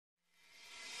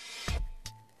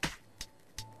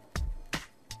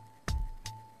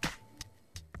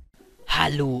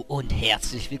Hallo und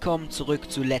herzlich willkommen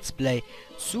zurück zu Let's Play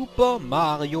Super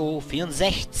Mario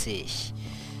 64.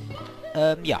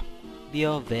 Ja,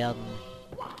 wir werden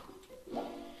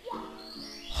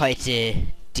heute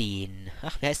wie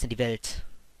heißt denn die Welt?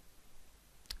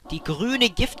 Die grüne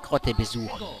Giftgrotte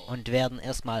besuchen und werden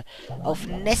erstmal auf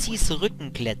Nessis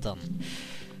Rücken klettern.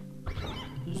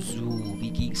 So,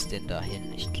 wie ging's denn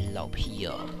dahin? Ich glaube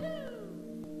hier.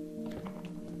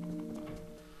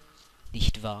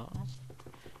 Nicht wahr?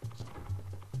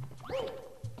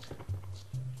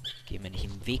 Gehen wir nicht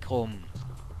im Weg rum.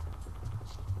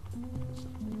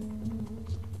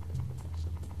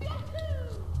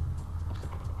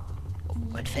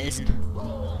 Oh, ein Felsen.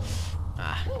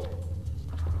 Ah.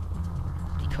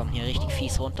 Die kommen hier richtig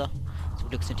fies runter. Zum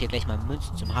Glück sind hier gleich mal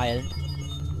Münzen zum Heilen.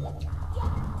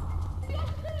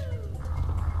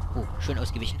 Oh, schön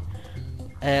ausgewichen.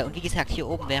 Und wie gesagt, hier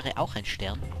oben wäre auch ein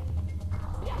Stern.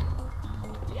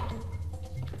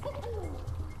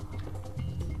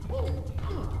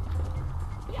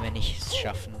 Wenn ich es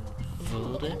schaffen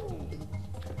würde.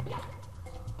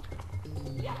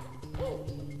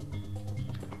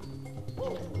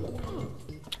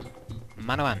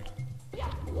 Mann, oh Mann.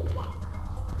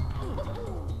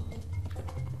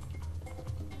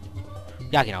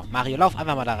 Ja, genau. Mario, lauf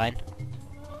einfach mal da rein.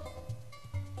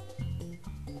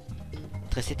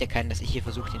 Interessiert ja keinen, dass ich hier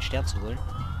versuche, den Stern zu holen.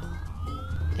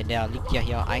 Denn der liegt ja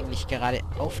hier eigentlich gerade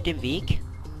auf dem Weg.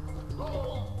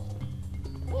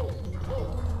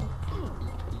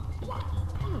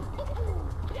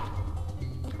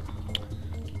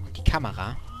 Und die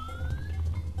Kamera.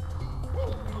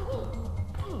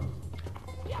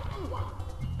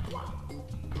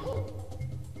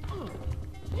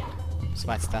 Das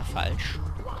war jetzt da falsch.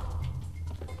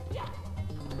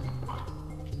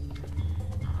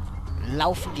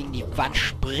 Laufen gegen die Wand,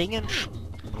 springen.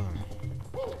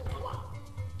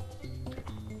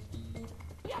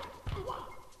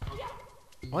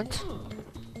 Und?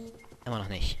 Immer noch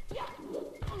nicht.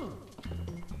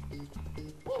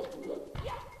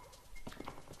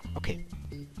 Okay.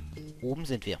 Oben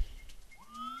sind wir.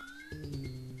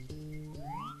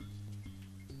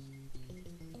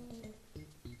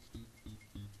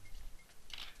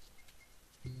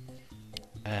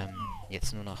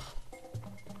 Jetzt nur noch...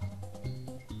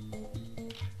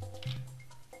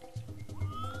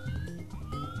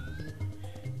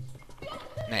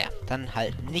 Naja, dann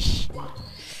halt nicht.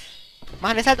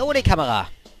 Machen wir es halt ohne Kamera.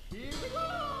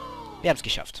 Wir haben es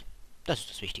geschafft. Das ist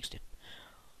das Wichtigste.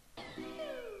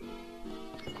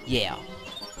 Yeah.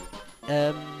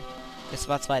 Es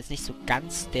war zwar jetzt nicht so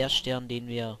ganz der Stern, den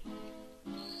wir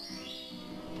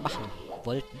machen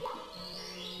wollten.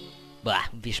 Boah,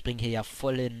 wir springen hier ja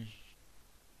voll in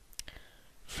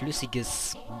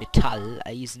flüssiges Metall,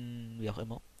 Eisen, wie auch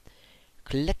immer.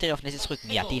 Klettere auf Nessis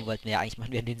Rücken. Ja, den wollten wir ja eigentlich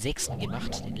machen. Wir haben den 6.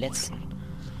 gemacht, den letzten.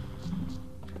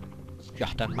 Ja,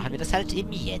 dann machen wir das halt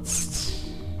eben jetzt.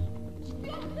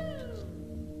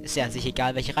 Ist ja an sich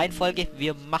egal, welche Reihenfolge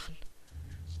wir machen.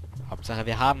 Hauptsache,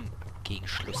 wir haben gegen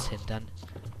Schluss hin dann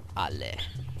alle.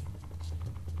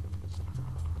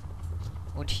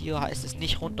 Und hier heißt es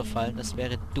nicht runterfallen, das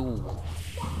wäre doof.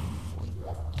 Und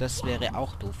das wäre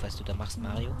auch doof, was du da machst,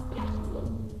 Mario.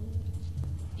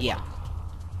 Ja.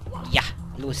 Ja,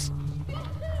 los.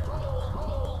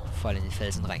 Voll in den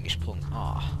Felsen reingesprungen.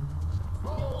 Oh.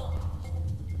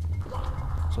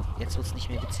 So, jetzt wird's nicht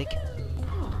mehr witzig.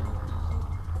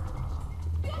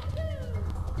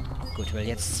 Gut, weil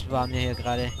jetzt waren wir hier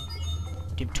gerade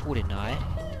dem Tode nahe.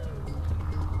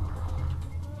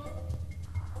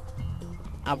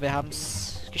 Aber wir haben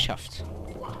es geschafft.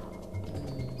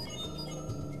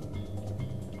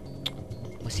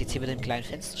 Muss ich jetzt hier wieder im kleinen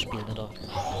Fenster spielen, oder?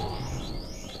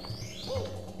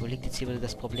 Wo liegt jetzt hier wieder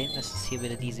das Problem, dass es hier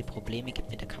wieder diese Probleme gibt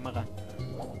mit der Kamera?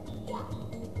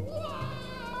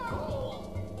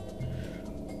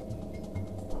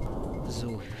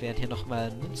 So, wären hier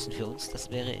nochmal Münzen für uns. Das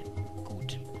wäre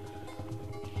gut.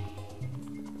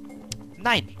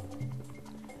 Nein!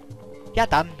 Ja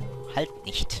dann, halt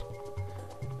nicht.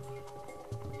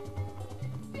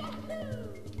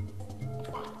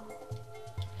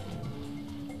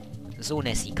 So,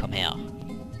 Nessi, komm her.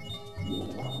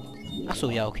 Ach so,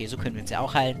 ja, okay, so können wir uns ja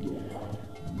auch heilen.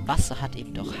 Wasser hat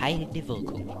eben doch heilende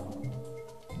Wirkung.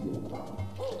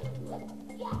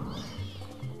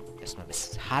 Erstmal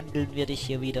misshandeln wir dich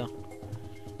hier wieder.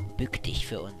 Bück dich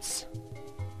für uns.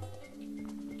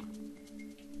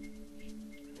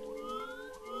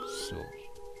 So.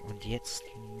 Und jetzt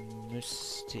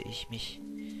müsste ich mich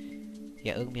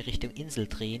ja irgendwie Richtung Insel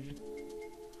drehen.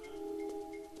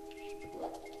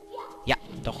 Ja,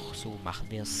 doch, so machen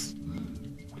wir es.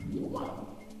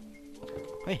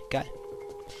 Hey, geil.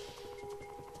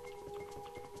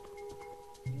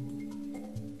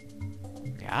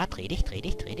 Ja, dreh dich, dreh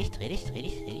dich, dreh dich, dreh dich, dreh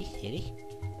dich, dreh dich, dreh dich.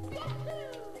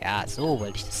 Ja, so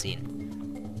wollte ich das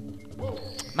sehen.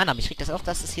 Mann, aber ich krieg das auch,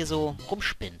 dass es hier so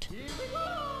rumspinnt.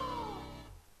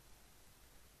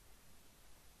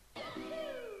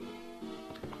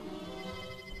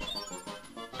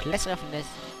 Klässere auf Nest.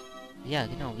 Ja,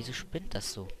 genau, wieso spinnt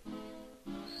das so?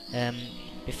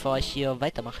 Bevor ich hier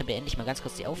weitermache, beende ich mal ganz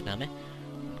kurz die Aufnahme.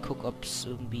 Und guck, ob es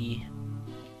irgendwie...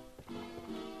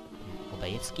 Wobei,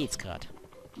 jetzt geht's gerade.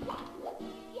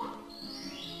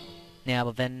 Ja,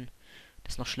 aber wenn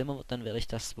das noch schlimmer wird, dann werde ich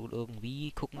das wohl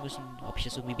irgendwie gucken müssen, ob ich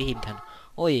das irgendwie beheben kann.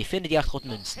 Ui, ich finde die 8 roten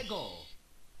Münzen.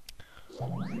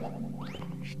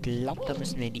 Ich glaube, da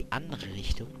müssen wir in die andere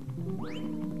Richtung.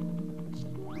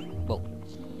 Wow.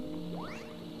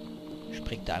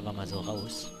 Springt da einfach mal so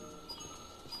raus.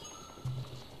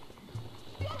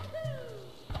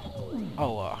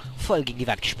 Aua, voll gegen die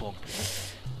Wand gesprungen.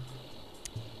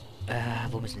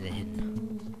 Wo müssen wir denn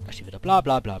hin? Da steht wieder bla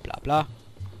bla bla bla bla.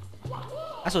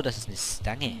 Achso, das ist eine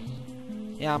Stange.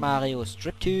 Ja, Mario,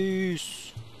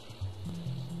 Striptease.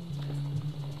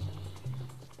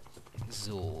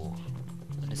 So.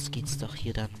 Und jetzt geht's doch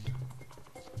hier dann...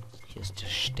 Hier ist der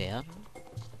Stern.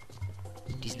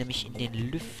 Die sind nämlich in den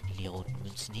Lüften, die roten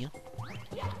Münzen hier.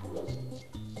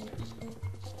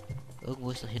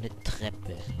 Irgendwo ist doch hier eine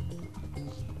Treppe.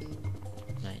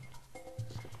 Nein.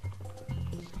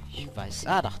 Ich weiß...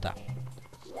 Ah, doch, da.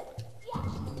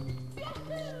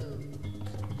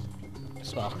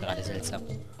 Das war auch gerade seltsam.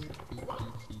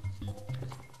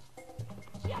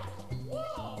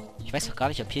 Ich weiß auch gar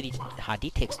nicht, ob hier die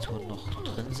HD-Texturen noch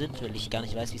drin sind, weil ich gar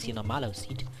nicht weiß, wie es hier normal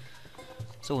aussieht.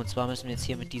 So, und zwar müssen wir jetzt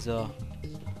hier mit dieser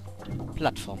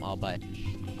Plattform arbeiten.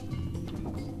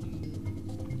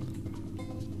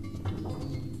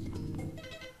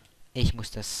 Ich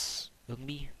muss das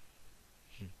irgendwie...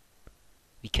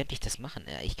 Wie könnte ich das machen?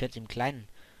 Ja, ich könnte im kleinen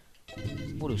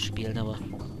Modus spielen, aber...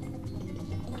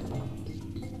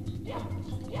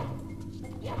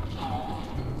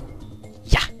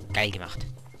 Ja, geil gemacht.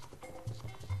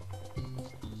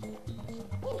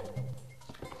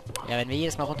 Ja, wenn wir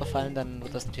jedes Mal runterfallen, dann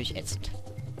wird das natürlich ätzend.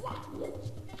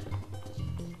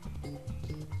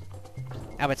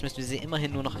 Aber jetzt müssen wir sie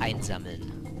immerhin nur noch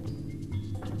einsammeln.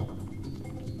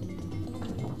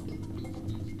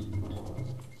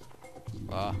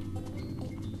 Oh.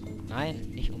 Nein,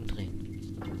 nicht umdrehen.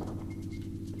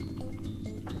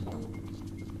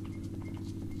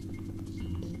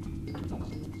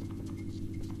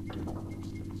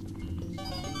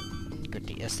 Gut,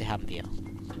 die erste haben wir.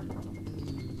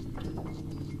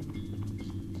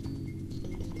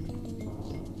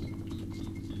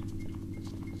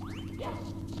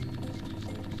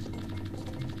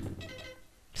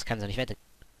 Das kann so nicht weiter.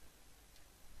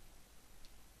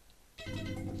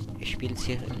 Ich spiele jetzt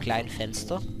hier im kleinen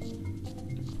Fenster.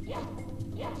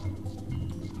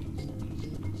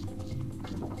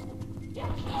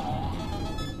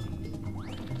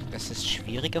 Das ist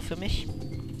schwieriger für mich.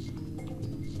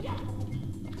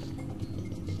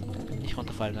 Nicht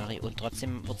runterfallen, Nari. Und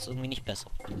trotzdem wird es irgendwie nicht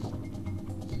besser.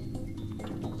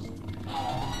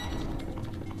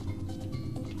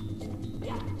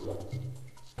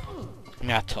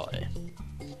 Ja, toll.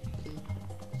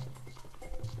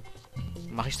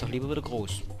 Mache ich es doch lieber wieder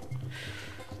groß.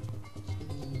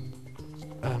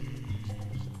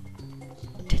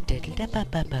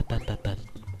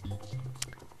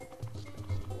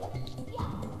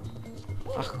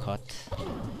 Ach Gott.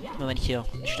 Immer wenn ich hier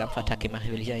eine Stampfattacke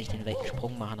mache, will ich eigentlich den weiten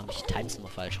Sprung machen, aber ich times immer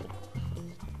falsch rum.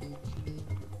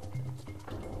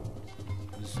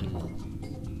 So.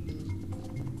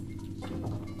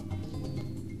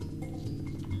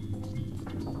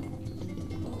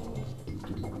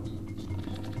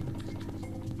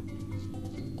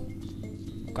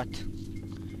 Gott.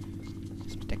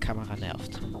 Das mit der Kamera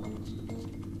nervt.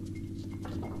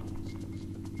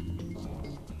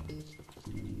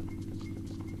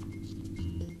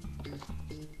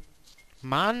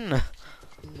 Mann!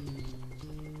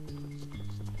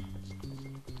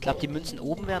 Ich glaube, die Münzen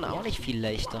oben wären auch nicht viel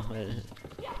leichter, weil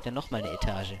dann noch mal eine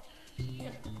Etage.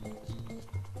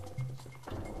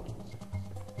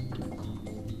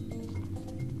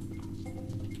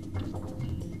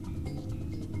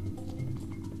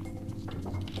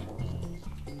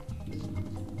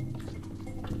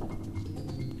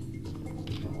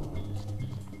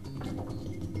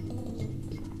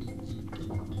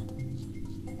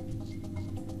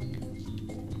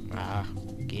 Ah,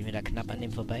 gehen wir da knapp an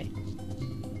dem vorbei.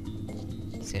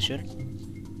 Sehr schön.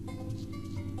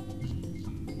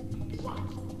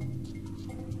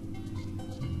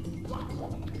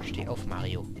 Steh auf,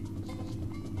 Mario.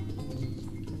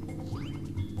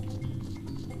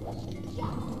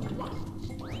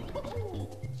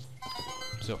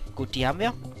 So, gut, die haben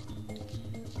wir.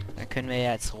 Dann können wir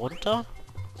jetzt runter.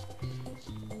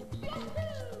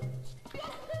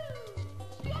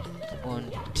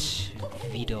 Und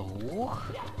wieder hoch.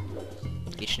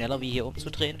 Geht schneller, wie hier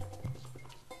umzudrehen.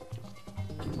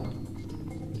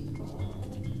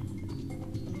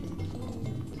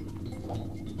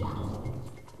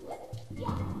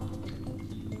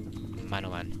 Mann, oh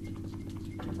Mann.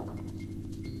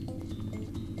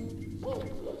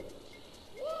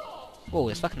 Oh,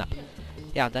 das war knapp.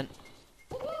 Ja, und dann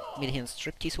wieder hier ein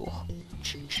Striptease hoch.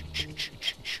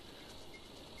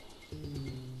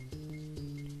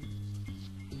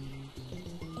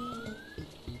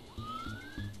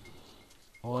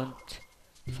 Und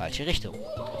falsche Richtung.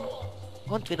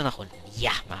 Und wieder nach unten.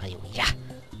 Ja, Mario, ja.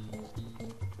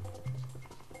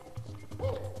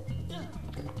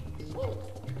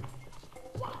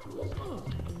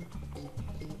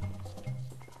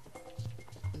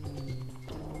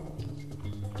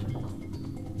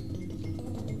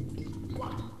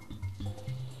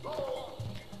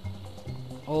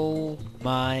 Oh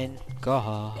mein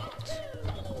Gott.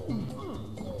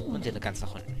 Und wieder ganz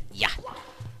nach unten. Ja.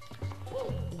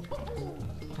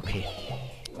 Okay.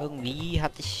 Irgendwie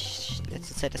hatte ich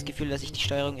letzte Zeit das Gefühl, dass ich die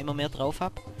Steuerung immer mehr drauf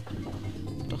habe.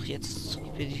 Doch jetzt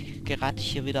gerate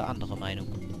ich hier wieder anderer Meinung.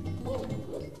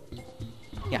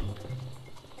 Ja.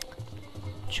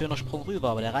 Schöner Sprung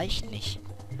rüber, aber der reicht nicht.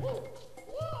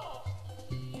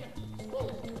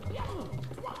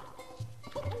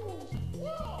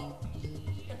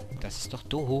 Das ist doch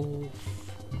doof.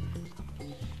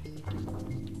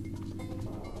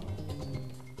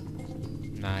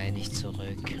 Nein, nicht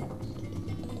zurück.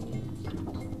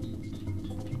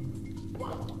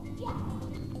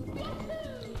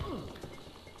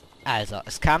 Also,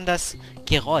 es kam das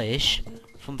Geräusch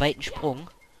vom weiten Sprung,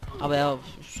 aber er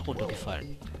ist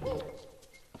runtergefallen.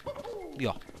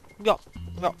 Ja, ja,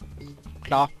 ja,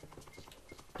 klar.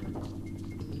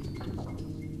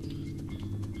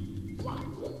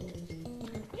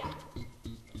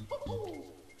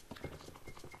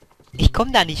 Ich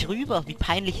komme da nicht rüber. Wie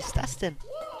peinlich ist das denn?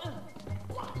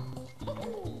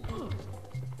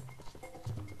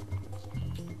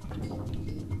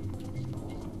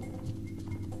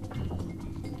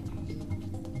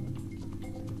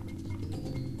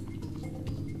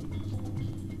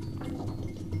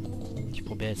 Ich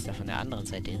probiere jetzt da von der anderen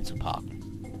Seite hin zu parken.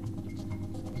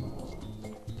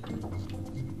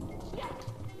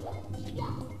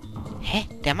 Hä?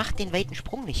 Der macht den weiten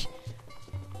Sprung nicht.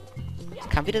 Jetzt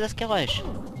kam wieder das Geräusch.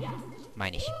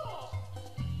 Meine ich.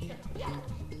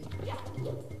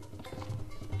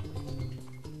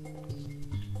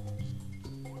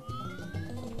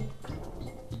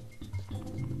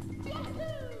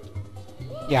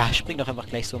 Ja, spring doch einfach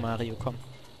gleich so, Mario, komm.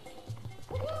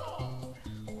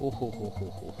 Hoch, hoch, hoch,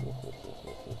 hoch, hoch, hoch, hoch,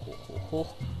 hoch, hoch, hoch,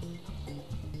 hoch.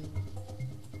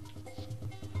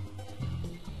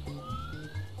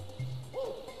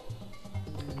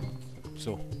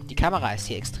 So, die Kamera ist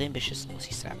hier extrem beschissen, muss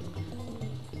ich sagen.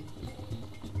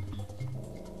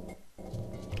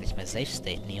 Gleich mal Safe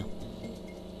Staten hier.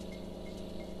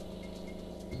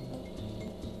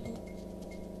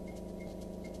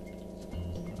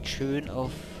 Schön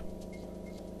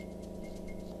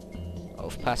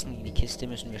aufpassen, die Kiste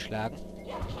müssen wir schlagen.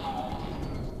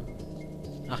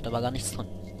 Ach, da war gar nichts drin.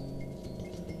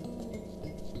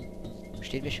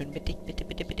 Stehen wir schön bitte, bitte,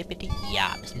 bitte, bitte, bitte.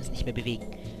 Ja, müssen wir uns nicht mehr bewegen.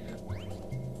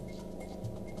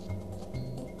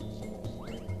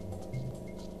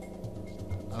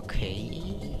 Okay.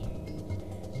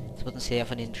 Jetzt wird uns hier ja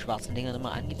von den schwarzen Dingern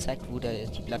immer angezeigt, wo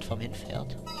die Plattform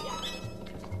hinfährt.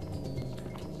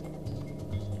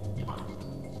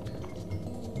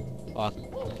 Oh.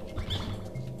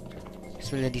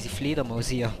 Was will denn diese Fledermaus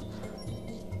hier?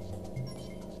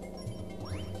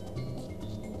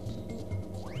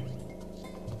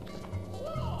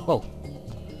 Wow.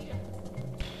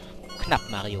 Knapp,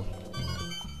 Mario.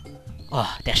 Oh,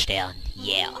 der Stern.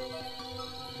 Yeah.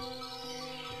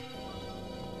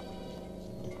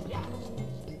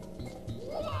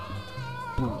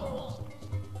 Boom.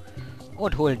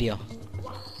 Und hol dir.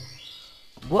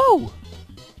 Wow.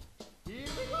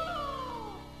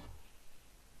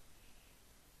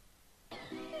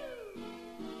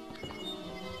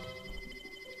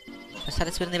 Das hat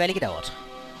jetzt wieder eine Weile gedauert.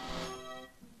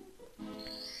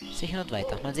 600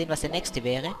 weiter. Mal sehen, was der nächste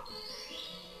wäre.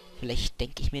 Vielleicht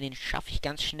denke ich mir, den schaffe ich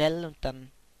ganz schnell und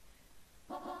dann...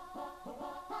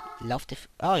 Lauft der...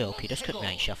 Ah ja, okay, das könnten wir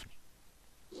eigentlich schaffen.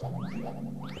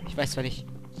 Ich weiß zwar nicht,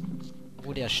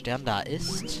 wo der Stern da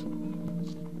ist.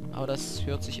 Aber das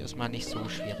hört sich erstmal nicht so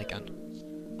schwierig an.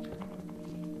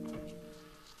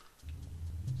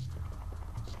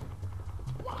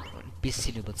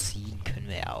 bisschen überziehen können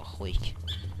wir ja auch ruhig.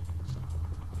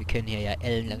 Wir können hier ja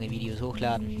ellenlange Videos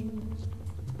hochladen.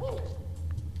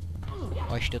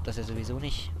 Euch stört das ja sowieso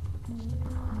nicht.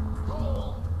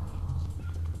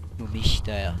 Nur mich,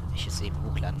 da ich es eben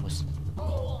hochladen muss.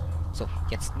 So,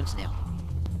 jetzt Münzen her.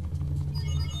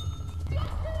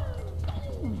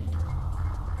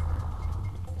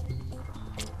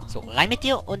 So, rein mit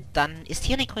dir und dann ist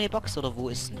hier eine grüne Box oder wo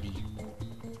ist denn die?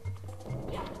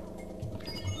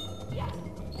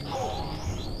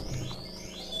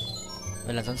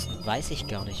 Weil ansonsten weiß ich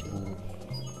gar nicht wo.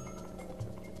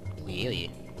 Oje, oje.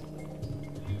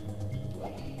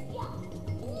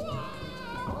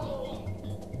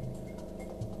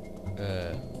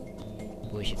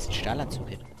 Wo ich jetzt den Stahlanzug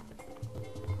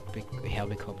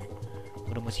herbekomme.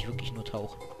 Oder muss ich wirklich nur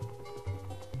tauchen?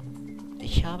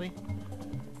 Ich hatte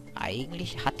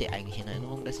eigentlich in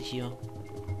Erinnerung, dass ich hier...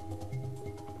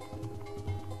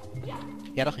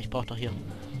 Ja doch, ich brauche doch hier...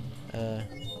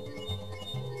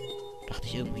 dachte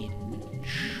ich irgendwie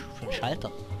für einen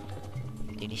Schalter,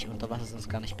 den ich unter Wasser sonst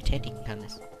gar nicht betätigen kann.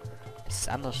 Das ist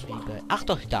anders wie bei... Ach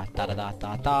doch, da.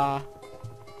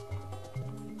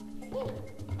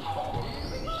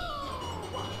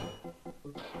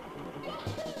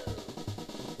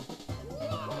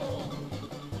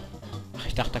 Ach,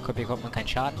 ich dachte, da bekommt man keinen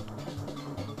Schaden.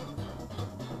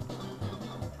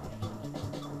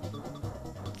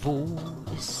 Wo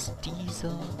ist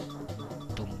dieser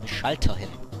dumme Schalter hin?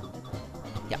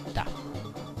 Ja, da.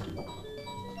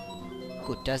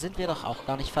 Gut, da sind wir doch auch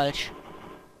gar nicht falsch.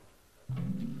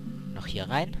 Noch hier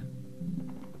rein.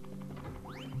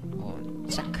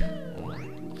 Und zack.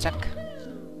 Und zack.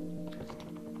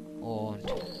 Und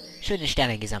schöne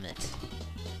Sterne gesammelt.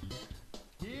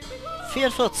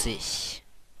 44.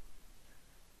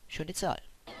 Schöne Zahl.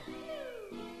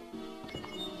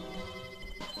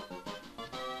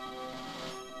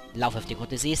 Lauf auf die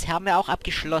Grund des Sees haben wir auch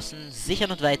abgeschlossen.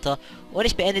 Sichern und weiter. Und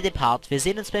ich beende den Part. Wir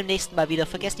sehen uns beim nächsten Mal wieder.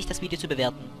 Vergesst nicht, das Video zu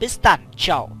bewerten. Bis dann.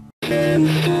 Ciao.